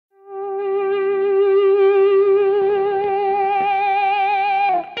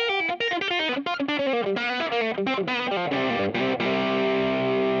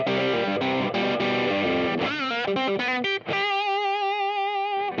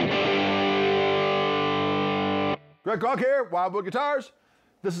Greg Clark here, Wildwood Guitars.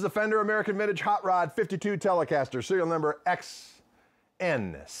 This is a Fender American Vintage Hot Rod 52 Telecaster, serial number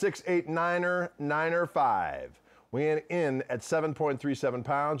XN68995. Weighing in at 7.37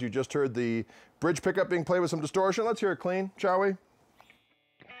 pounds. You just heard the bridge pickup being played with some distortion. Let's hear it clean, shall we?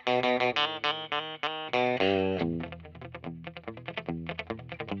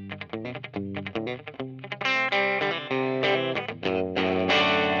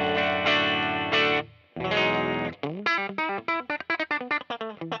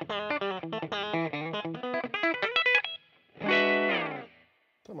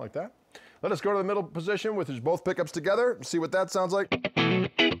 Something like that. Let us go to the middle position with both pickups together and see what that sounds like.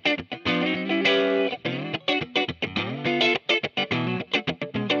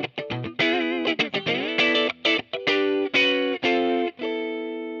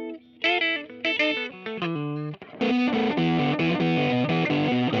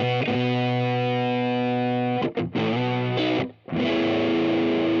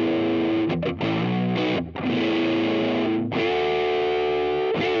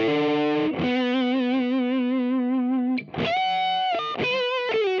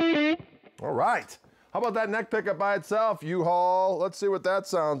 All right. How about that neck pickup by itself, U-Haul? Let's see what that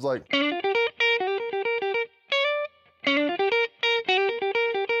sounds like.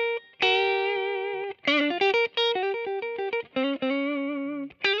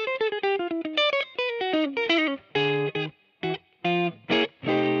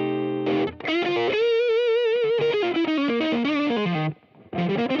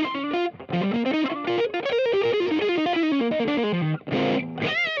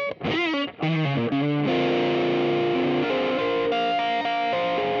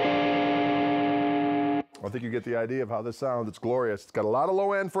 I think you get the idea of how this sounds. It's glorious. It's got a lot of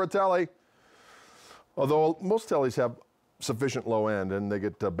low end for a Tele, although most Teles have sufficient low end and they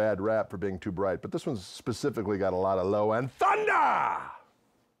get a bad rap for being too bright. But this one's specifically got a lot of low end. Thunder!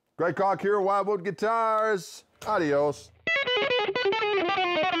 Greg Clark here, Wildwood Guitars. Adios.